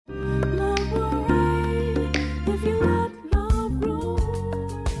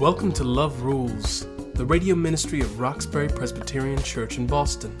Welcome to Love Rules, the radio ministry of Roxbury Presbyterian Church in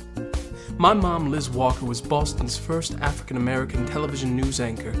Boston. My mom, Liz Walker, was Boston's first African-American television news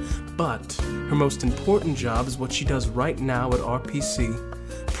anchor, but her most important job is what she does right now at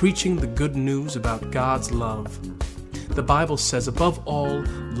RPC, preaching the good news about God's love. The Bible says, above all,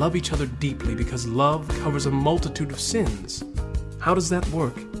 love each other deeply because love covers a multitude of sins. How does that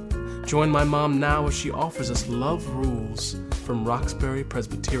work? Join my mom now as she offers us Love Rules from Roxbury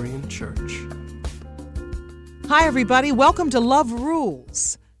Presbyterian Church. Hi, everybody. Welcome to Love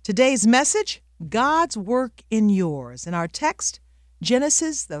Rules. Today's message, God's work in yours. And our text,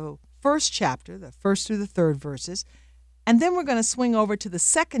 Genesis, the first chapter, the first through the third verses. And then we're going to swing over to the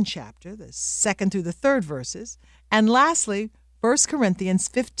second chapter, the second through the third verses. And lastly, 1 Corinthians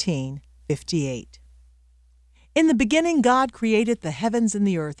 15:58. In the beginning, God created the heavens and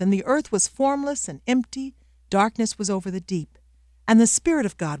the earth was formless and empty. Darkness was over the deep, and the Spirit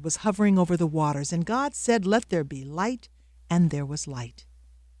of God was hovering over the waters. And God said, "Let there be light," and there was light.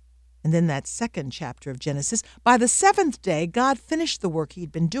 And then that second chapter of Genesis, by the seventh day, God finished the work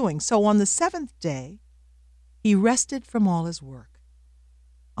he'd been doing. So on the seventh day, he rested from all his work.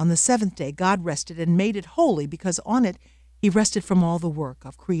 On the seventh day, God rested and made it holy because on it, he rested from all the work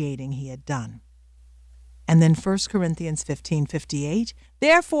of creating he had done. And then 1 Corinthians 15:58,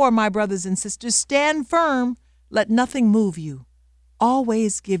 therefore, my brothers and sisters, stand firm, let nothing move you.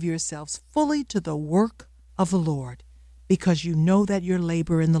 Always give yourselves fully to the work of the Lord, because you know that your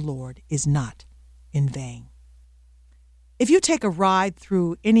labor in the Lord is not in vain. If you take a ride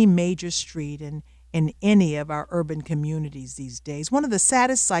through any major street in any of our urban communities these days, one of the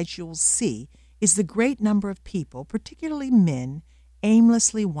saddest sights you'll see is the great number of people, particularly men,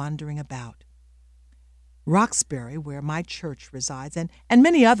 aimlessly wandering about. Roxbury, where my church resides, and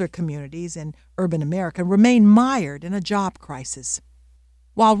many other communities in urban America remain mired in a job crisis.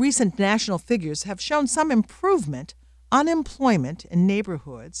 While recent national figures have shown some improvement, unemployment in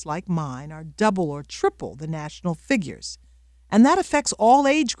neighborhoods like mine are double or triple the national figures, and that affects all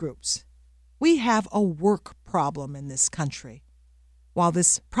age groups. We have a work problem in this country. While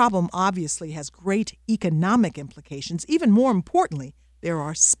this problem obviously has great economic implications, even more importantly, there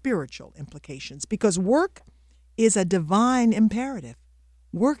are spiritual implications because work is a divine imperative.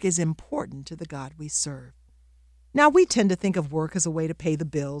 Work is important to the God we serve. Now, we tend to think of work as a way to pay the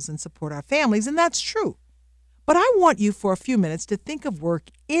bills and support our families, and that's true. But I want you for a few minutes to think of work,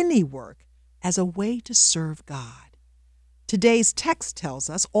 any work, as a way to serve God. Today's text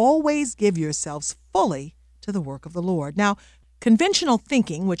tells us, always give yourselves fully to the work of the Lord. Now, conventional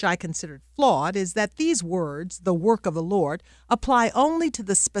thinking, which I considered flawed, is that these words, the work of the Lord, apply only to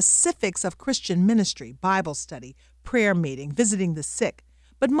the specifics of Christian ministry, Bible study, prayer meeting, visiting the sick.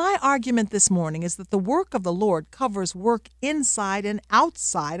 But my argument this morning is that the work of the Lord covers work inside and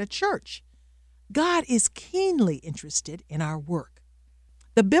outside a church. God is keenly interested in our work.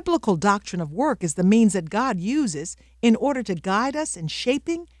 The biblical doctrine of work is the means that God uses in order to guide us in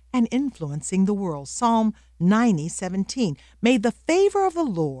shaping and influencing the world. Psalm 90:17. May the favor of the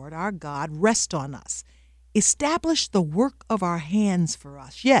Lord our God rest on us. Establish the work of our hands for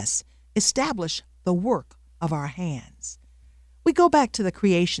us. Yes, establish the work of our hands. We go back to the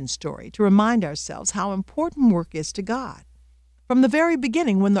creation story to remind ourselves how important work is to God. From the very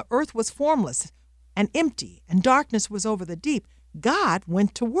beginning, when the earth was formless and empty and darkness was over the deep, God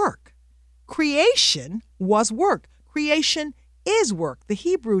went to work. Creation was work. Creation is work. The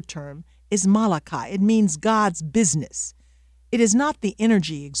Hebrew term is malakah. It means God's business. It is not the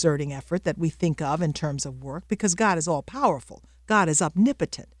energy-exerting effort that we think of in terms of work because God is all-powerful. God is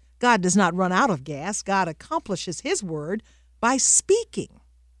omnipotent. God does not run out of gas. God accomplishes his word by speaking.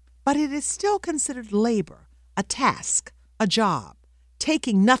 But it is still considered labor, a task, a job,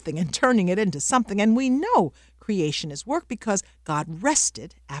 taking nothing and turning it into something. And we know creation is work because God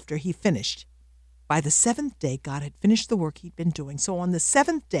rested after he finished. By the seventh day, God had finished the work he'd been doing. So on the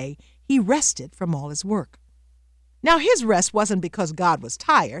seventh day, he rested from all his work. Now, his rest wasn't because God was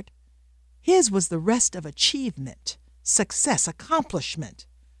tired. His was the rest of achievement, success, accomplishment.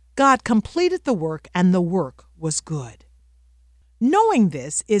 God completed the work, and the work was good. Knowing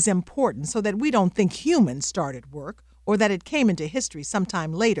this is important so that we don't think humans started work or that it came into history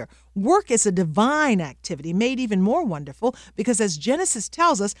sometime later. Work is a divine activity made even more wonderful because, as Genesis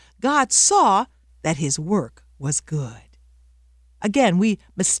tells us, God saw that his work was good. Again, we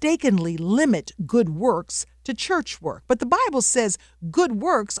mistakenly limit good works to church work, but the Bible says good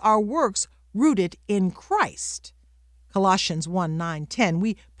works are works rooted in Christ. Colossians 1:9-10,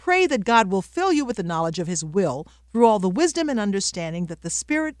 we pray that God will fill you with the knowledge of his will through all the wisdom and understanding that the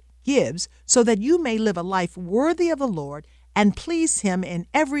Spirit gives so that you may live a life worthy of the Lord and please Him in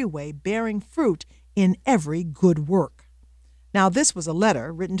every way, bearing fruit in every good work. Now, this was a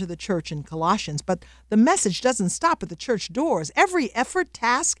letter written to the church in Colossians, but the message doesn't stop at the church doors. Every effort,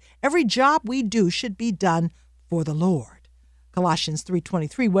 task, every job we do should be done for the Lord. Colossians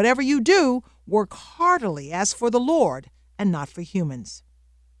 3:23, whatever you do, work heartily as for the Lord and not for humans.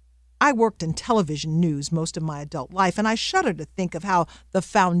 I worked in television news most of my adult life, and I shudder to think of how the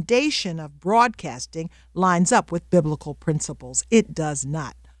foundation of broadcasting lines up with biblical principles. It does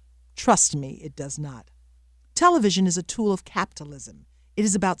not. Trust me, it does not. Television is a tool of capitalism. It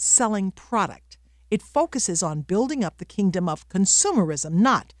is about selling product. It focuses on building up the kingdom of consumerism,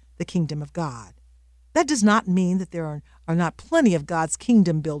 not the kingdom of God. That does not mean that there are not plenty of God's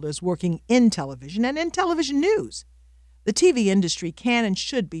kingdom builders working in television and in television news. The TV industry can and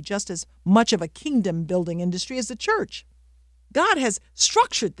should be just as much of a kingdom-building industry as the church. God has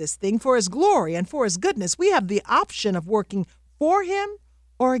structured this thing for His glory and for His goodness. We have the option of working for Him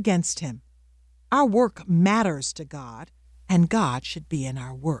or against Him. Our work matters to God, and God should be in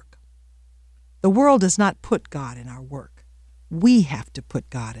our work. The world does not put God in our work. We have to put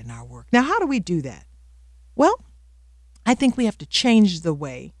God in our work. Now, how do we do that? Well, I think we have to change the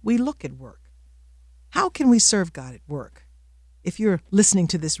way we look at work. How can we serve God at work? If you're listening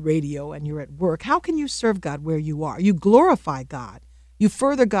to this radio and you're at work, how can you serve God where you are? You glorify God. You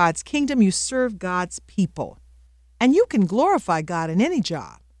further God's kingdom. You serve God's people. And you can glorify God in any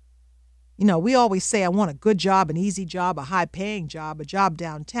job. You know, we always say, I want a good job, an easy job, a high-paying job, a job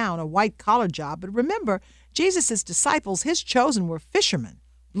downtown, a white-collar job. But remember, Jesus' disciples, His chosen, were fishermen,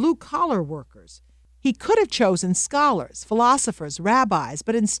 blue-collar workers. He could have chosen scholars, philosophers, rabbis,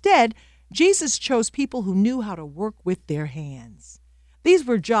 but instead, Jesus chose people who knew how to work with their hands. These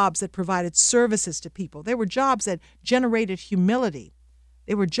were jobs that provided services to people. They were jobs that generated humility.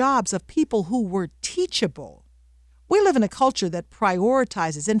 They were jobs of people who were teachable. We live in a culture that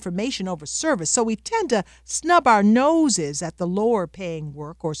prioritizes information over service, so we tend to snub our noses at the lower-paying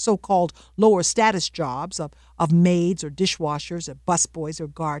work or so-called lower-status jobs of maids or dishwashers or busboys or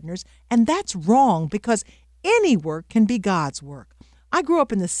gardeners, and that's wrong because any work can be God's work. I grew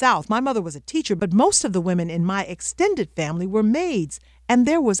up in the South. My mother was a teacher, but most of the women in my extended family were maids, and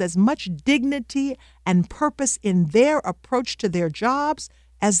there was as much dignity and purpose in their approach to their jobs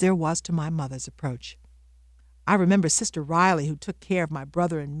as there was to my mother's approach. I remember Sister Riley, who took care of my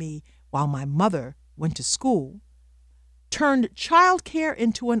brother and me while my mother went to school, turned childcare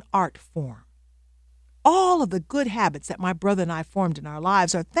into an art form. All of the good habits that my brother and I formed in our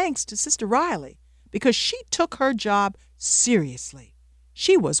lives are thanks to Sister Riley, because she took her job seriously.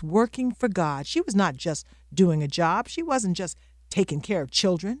 She was working for God. She was not just doing a job. She wasn't just taking care of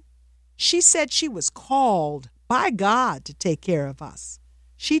children. She said she was called by God to take care of us.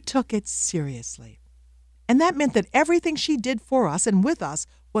 She took it seriously. And that meant that everything she did for us and with us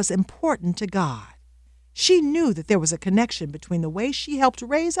was important to God. She knew that there was a connection between the way she helped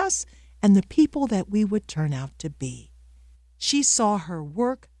raise us and the people that we would turn out to be. She saw her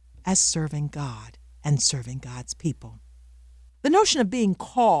work as serving God and serving God's people. The notion of being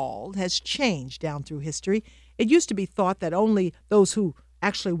called has changed down through history. It used to be thought that only those who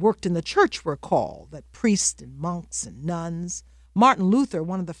actually worked in the church were called, that priests and monks and nuns. Martin Luther,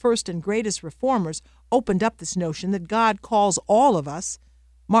 one of the first and greatest reformers, opened up this notion that God calls all of us.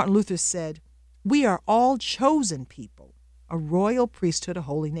 Martin Luther said, "We are all chosen people, a royal priesthood, a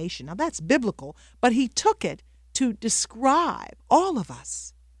holy nation." Now that's biblical, but he took it to describe all of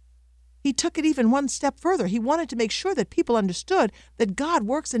us. He took it even one step further. He wanted to make sure that people understood that God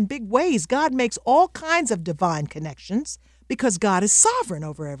works in big ways. God makes all kinds of divine connections because God is sovereign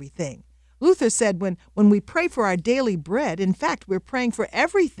over everything. Luther said when we pray for our daily bread, in fact, we're praying for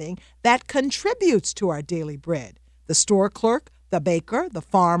everything that contributes to our daily bread. The store clerk, the baker, the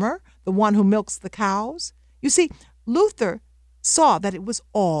farmer, the one who milks the cows. You see, Luther saw that it was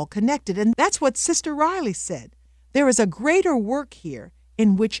all connected, and that's what Sister Riley said. There is a greater work here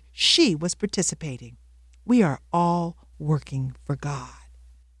in which she was participating. We are all working for God.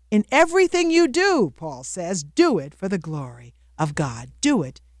 In everything you do, Paul says, do it for the glory of God. Do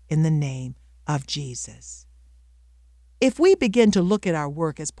it in the name of Jesus. If we begin to look at our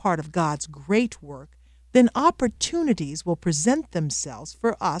work as part of God's great work, then opportunities will present themselves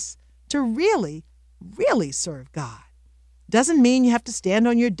for us to really serve God. Doesn't mean you have to stand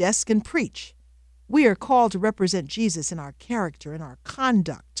on your desk and preach. We are called to represent Jesus in our character, in our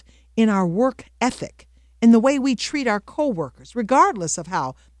conduct, in our work ethic, in the way we treat our co-workers, regardless of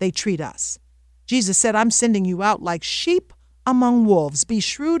how they treat us. Jesus said, "I'm sending you out like sheep among wolves. Be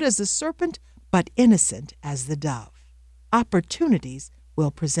shrewd as the serpent, but innocent as the dove." Opportunities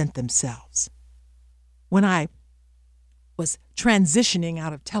will present themselves. When I was transitioning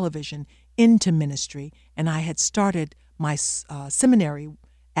out of television into ministry, and I had started my seminary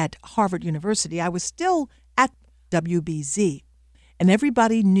at Harvard University. I was still at WBZ, and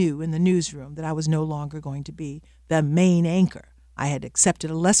everybody knew in the newsroom that I was no longer going to be the main anchor. I had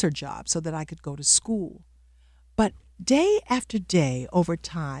accepted a lesser job so that I could go to school. But day after day, over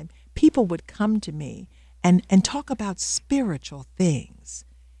time, people would come to me and talk about spiritual things.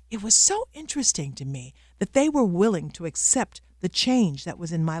 It was so interesting to me that they were willing to accept the change that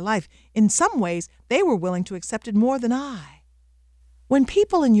was in my life. In some ways, they were willing to accept it more than I. When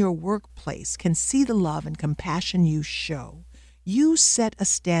people in your workplace can see the love and compassion you show, you set a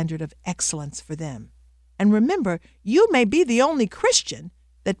standard of excellence for them. And remember, you may be the only Christian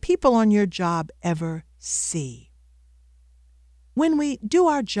that people on your job ever see. When we do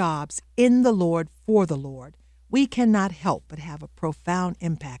our jobs in the Lord for the Lord, we cannot help but have a profound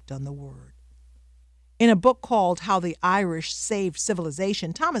impact on the Word. In a book called How the Irish Saved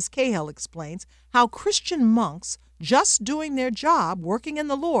Civilization, Thomas Cahill explains how Christian monks, just doing their job, working in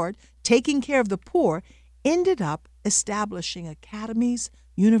the Lord, taking care of the poor, ended up establishing academies,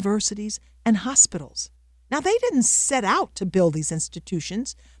 universities, and hospitals. Now, they didn't set out to build these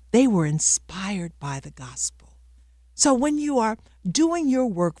institutions. They were inspired by the gospel. So when you are doing your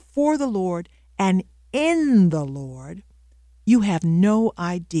work for the Lord and in the Lord, you have no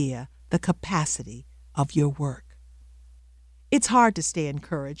idea the capacity of your work. It's hard to stay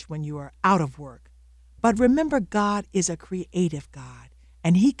encouraged when you are out of work. But remember, God is a creative God,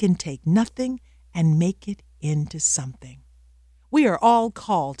 and He can take nothing and make it into something. We are all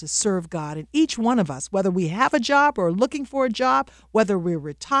called to serve God, and each one of us, whether we have a job or looking for a job, whether we're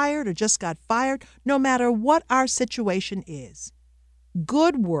retired or just got fired, no matter what our situation is,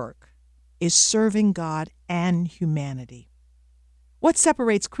 good work is serving God and humanity. What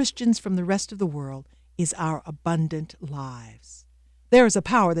separates Christians from the rest of the world is our abundant lives. There is a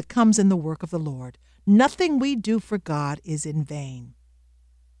power that comes in the work of the Lord. Nothing we do for God is in vain.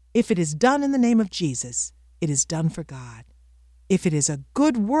 If it is done in the name of Jesus, it is done for God. If it is a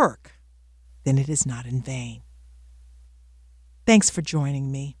good work, then it is not in vain. Thanks for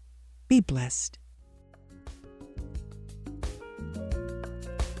joining me. Be blessed.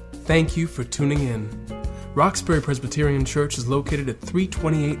 Thank you for tuning in. Roxbury Presbyterian Church is located at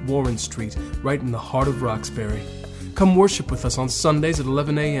 328 Warren Street, right in the heart of Roxbury. Come worship with us on Sundays at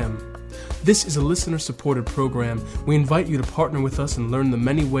 11 a.m. This is a listener-supported program. We invite you to partner with us and learn the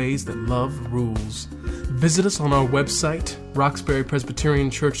many ways that love rules. Visit us on our website,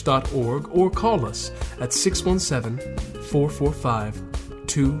 roxburypresbyterianchurch.org, or call us at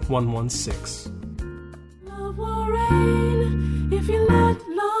 617-445-2116. Love will reign if you love.